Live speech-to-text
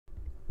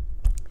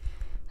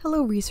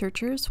Hello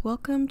researchers,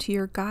 welcome to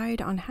your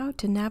guide on how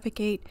to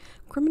navigate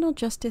criminal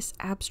justice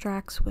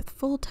abstracts with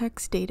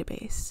full-text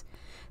database.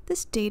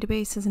 This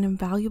database is an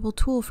invaluable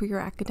tool for your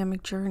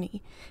academic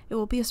journey. It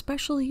will be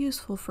especially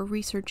useful for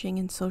researching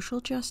in social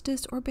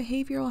justice or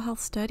behavioral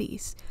health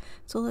studies.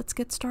 So let's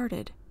get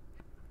started.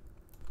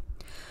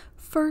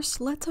 First,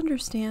 let's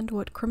understand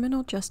what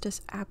criminal justice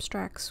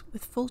abstracts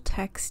with full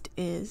text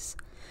is.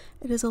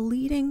 It is a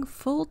leading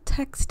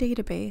full-text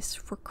database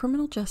for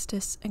criminal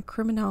justice and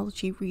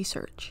criminology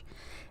research.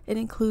 It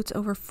includes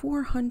over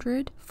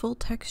 400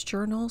 full-text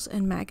journals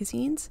and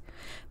magazines,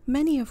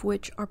 many of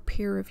which are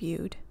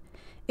peer-reviewed.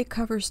 It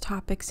covers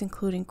topics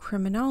including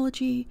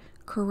criminology,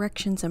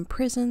 corrections and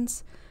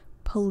prisons,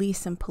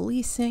 police and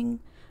policing,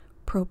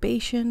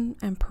 probation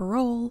and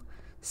parole,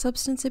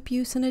 substance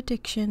abuse and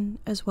addiction,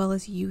 as well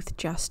as youth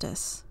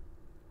justice.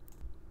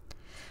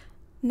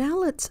 Now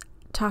let's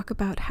talk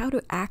about how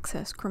to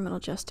access criminal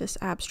justice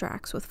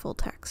abstracts with full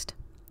text.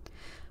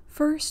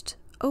 First,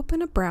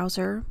 open a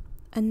browser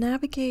and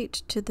navigate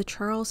to the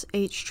Charles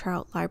H.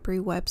 Trout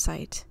Library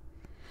website.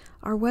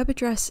 Our web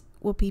address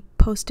will be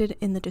posted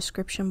in the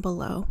description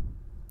below.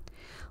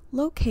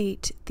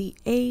 Locate the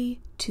A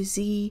to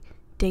Z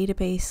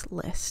database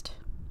list.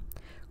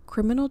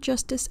 Criminal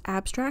justice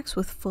abstracts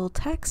with full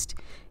text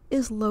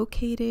is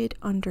located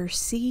under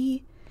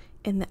C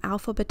in the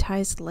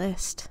alphabetized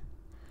list.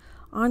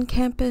 On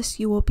campus,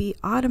 you will be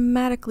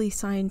automatically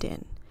signed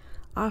in.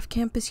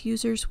 Off-campus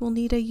users will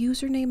need a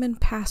username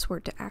and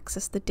password to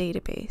access the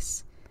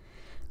database.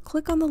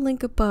 Click on the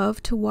link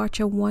above to watch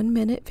a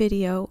 1-minute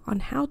video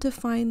on how to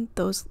find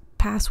those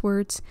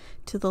passwords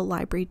to the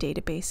library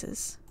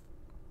databases.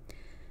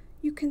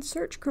 You can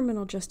search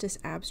criminal justice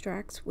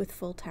abstracts with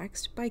full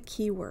text by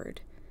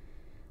keyword.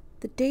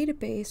 The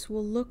database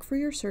will look for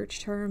your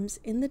search terms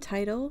in the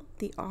title,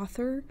 the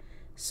author,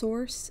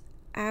 source,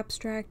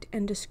 abstract,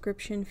 and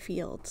description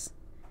fields.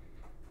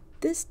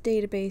 This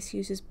database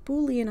uses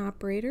Boolean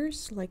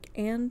operators like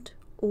and,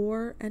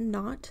 or, and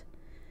not.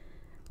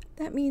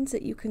 That means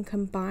that you can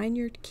combine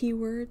your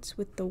keywords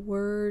with the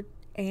word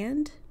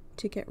and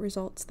to get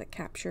results that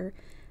capture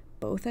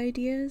both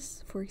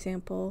ideas, for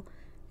example,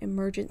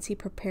 emergency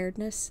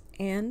preparedness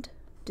and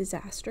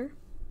disaster.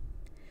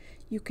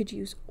 You could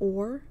use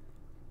or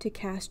to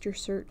cast your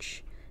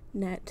search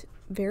net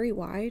very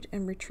wide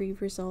and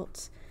retrieve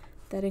results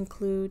that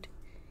include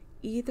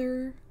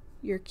either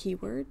your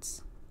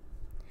keywords.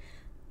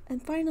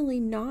 And finally,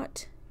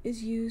 not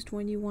is used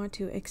when you want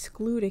to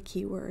exclude a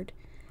keyword,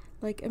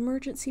 like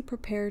emergency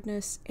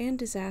preparedness and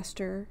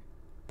disaster,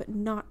 but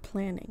not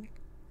planning.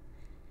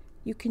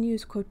 You can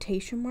use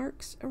quotation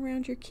marks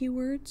around your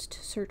keywords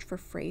to search for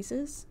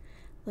phrases,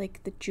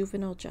 like the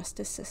juvenile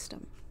justice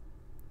system.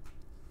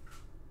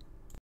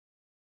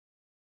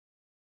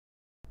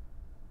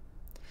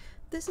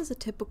 This is a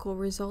typical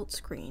results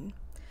screen.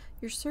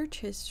 Your search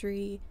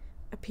history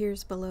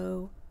appears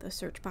below the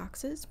search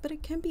boxes, but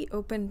it can be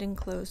opened and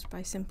closed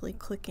by simply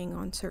clicking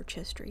on search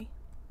history.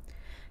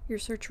 Your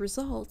search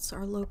results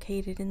are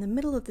located in the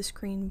middle of the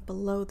screen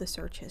below the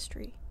search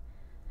history.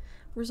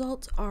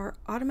 Results are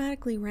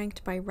automatically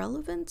ranked by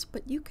relevance,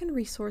 but you can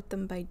resort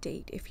them by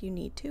date if you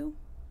need to.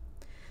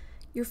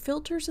 Your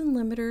filters and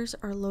limiters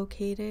are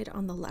located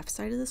on the left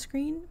side of the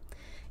screen.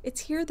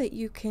 It's here that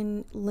you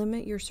can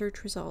limit your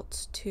search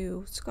results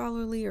to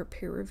scholarly or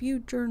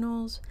peer-reviewed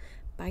journals,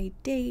 by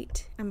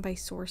date, and by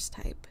source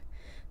type.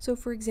 So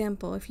for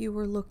example, if you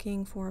were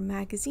looking for a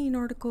magazine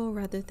article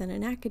rather than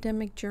an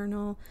academic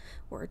journal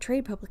or a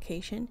trade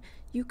publication,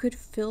 you could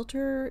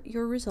filter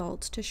your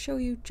results to show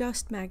you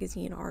just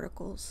magazine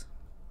articles.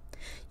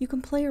 You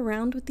can play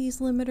around with these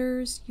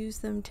limiters, use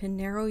them to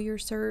narrow your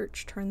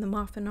search, turn them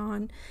off and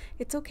on.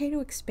 It's okay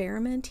to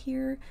experiment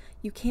here.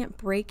 You can't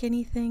break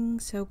anything,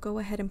 so go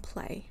ahead and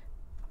play.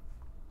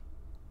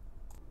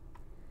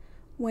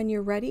 When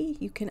you're ready,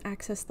 you can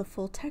access the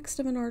full text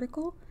of an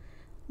article.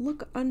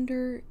 Look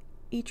under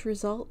each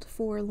result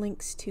for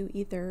links to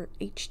either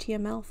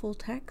HTML full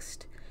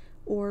text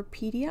or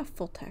PDF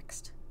full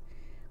text.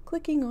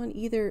 Clicking on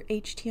either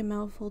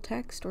HTML full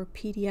text or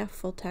PDF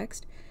full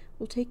text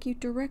will take you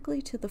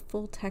directly to the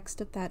full text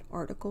of that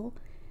article,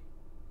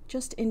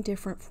 just in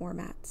different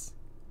formats.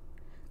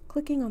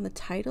 Clicking on the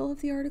title of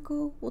the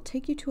article will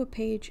take you to a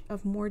page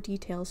of more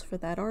details for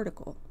that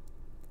article.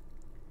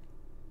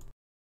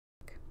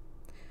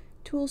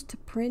 Tools to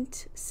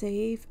print,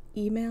 save,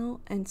 email,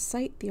 and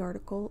cite the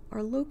article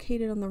are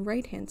located on the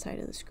right-hand side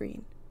of the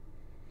screen.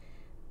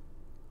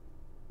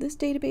 This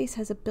database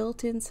has a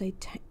built-in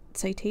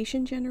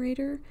citation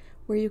generator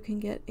where you can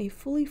get a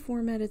fully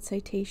formatted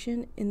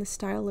citation in the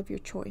style of your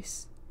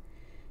choice.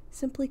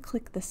 Simply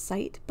click the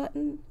Cite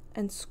button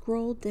and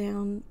scroll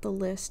down the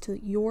list to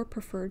your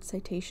preferred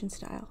citation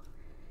style.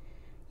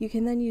 You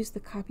can then use the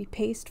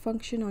copy-paste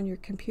function on your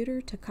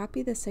computer to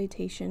copy the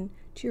citation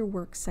to your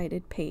works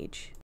cited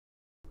page.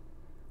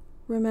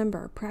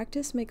 Remember,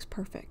 practice makes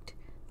perfect.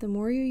 The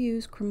more you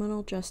use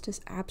criminal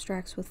justice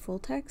abstracts with full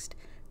text,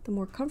 the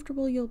more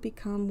comfortable you'll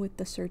become with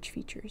the search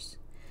features.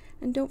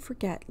 And don't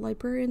forget,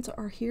 librarians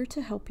are here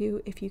to help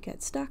you if you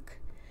get stuck.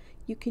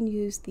 you can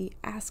use the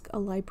Ask a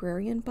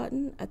Librarian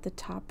button at the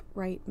top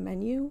right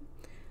menu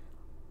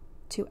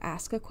to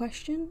ask a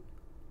question,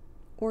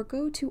 or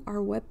go to our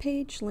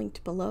webpage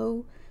linked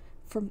below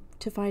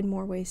to find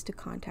more ways to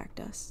contact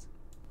us.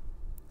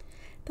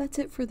 That's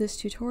it for this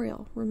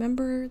tutorial.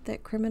 Remember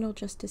that Criminal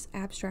Justice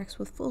Abstracts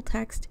with Full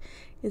Text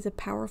is a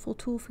powerful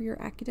tool for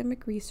your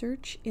academic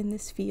research in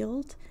this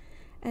field,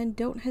 and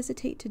don't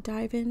hesitate to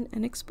dive in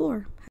and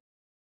explore.